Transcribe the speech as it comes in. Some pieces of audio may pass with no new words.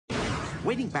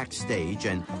Waiting backstage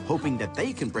and hoping that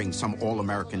they can bring some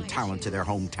all-American talent to their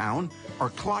hometown are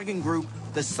clogging group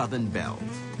The Southern Belles.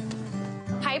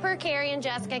 Piper, Carrie, and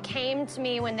Jessica came to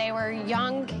me when they were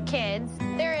young kids.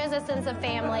 There is a sense of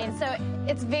family, so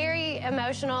it's very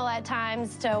emotional at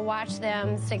times to watch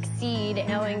them succeed,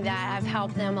 knowing that I've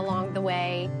helped them along the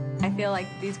way. I feel like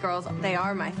these girls, they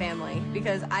are my family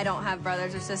because I don't have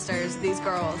brothers or sisters. These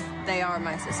girls, they are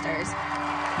my sisters.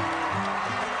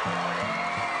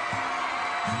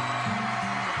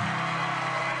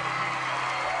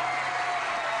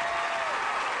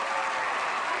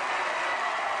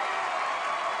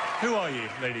 Who are you,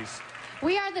 ladies?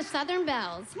 We are the Southern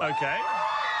Belles. Okay.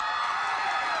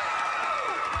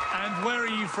 And where are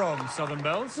you from, Southern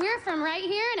Belles? We're from right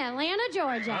here in Atlanta,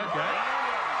 Georgia. Okay.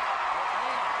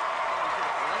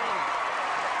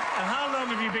 And how long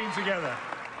have you been together?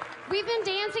 We've been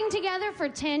dancing together for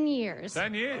 10 years.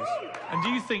 10 years. And do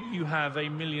you think you have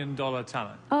 $1 million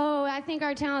talent? Oh, I think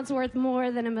our talent's worth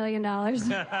more than $1 million.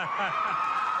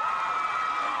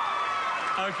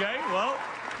 Okay, well,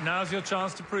 now's your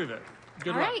chance to prove it.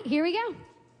 Good luck. All right, here we go.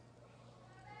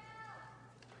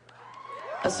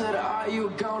 I said, are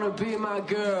you gonna be my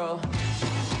girl?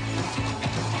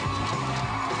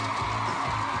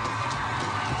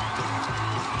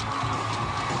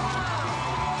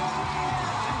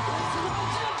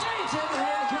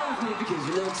 Because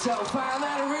you look so fine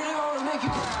that I really wanna make you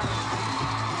cry.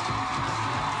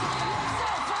 So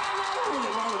fine that I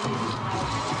really wanna make you cry.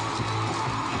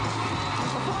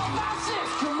 4, 5,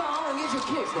 6, come on, get your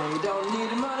kicks. Now you don't need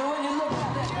the money when you look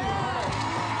like that.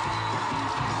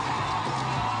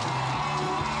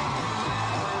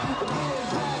 Big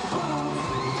black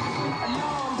boots,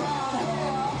 long brown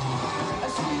hair, a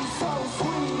sweet, so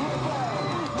sweet, yeah,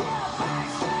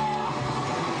 backstep.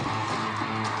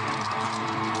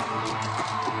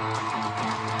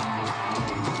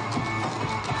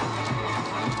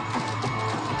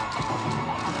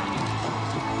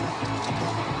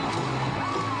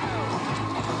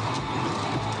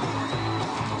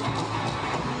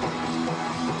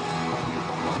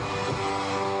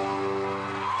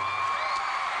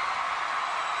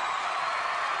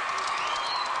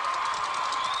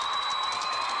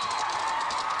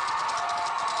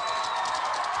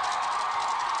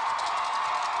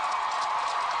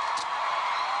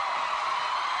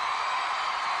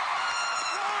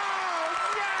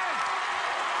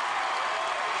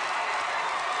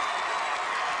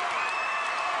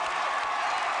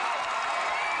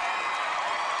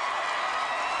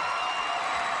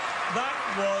 That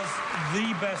was the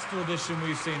best audition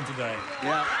we've seen today.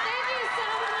 Yeah. Thank you so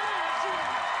much.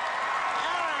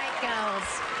 All right, girls.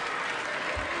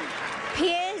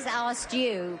 Piers asked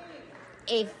you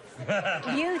if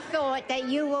you thought that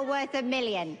you were worth $1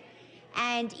 million,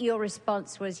 and your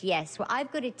response was yes. Well,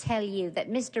 I've got to tell you that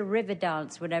Mr.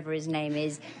 Riverdance, whatever his name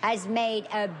is, has made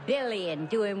 $1 billion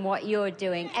doing what you're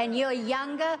doing, and you're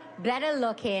younger, better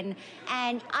looking,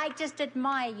 and I just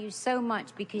admire you so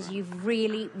much because you've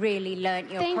really, really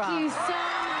learnt your craft. Thank you so much.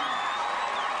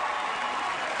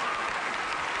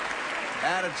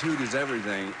 Attitude is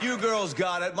everything. You girls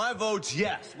got it. My vote's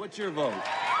yes. What's your vote?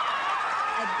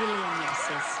 $1 billion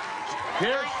yeses.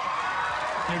 Pierce,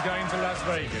 you're going to Las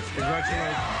Vegas.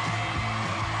 Congratulations.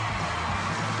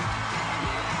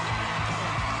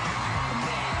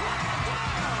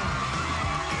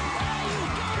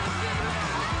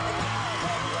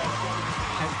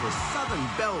 As the Southern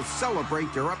Belles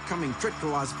celebrate their upcoming trip to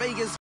Las Vegas,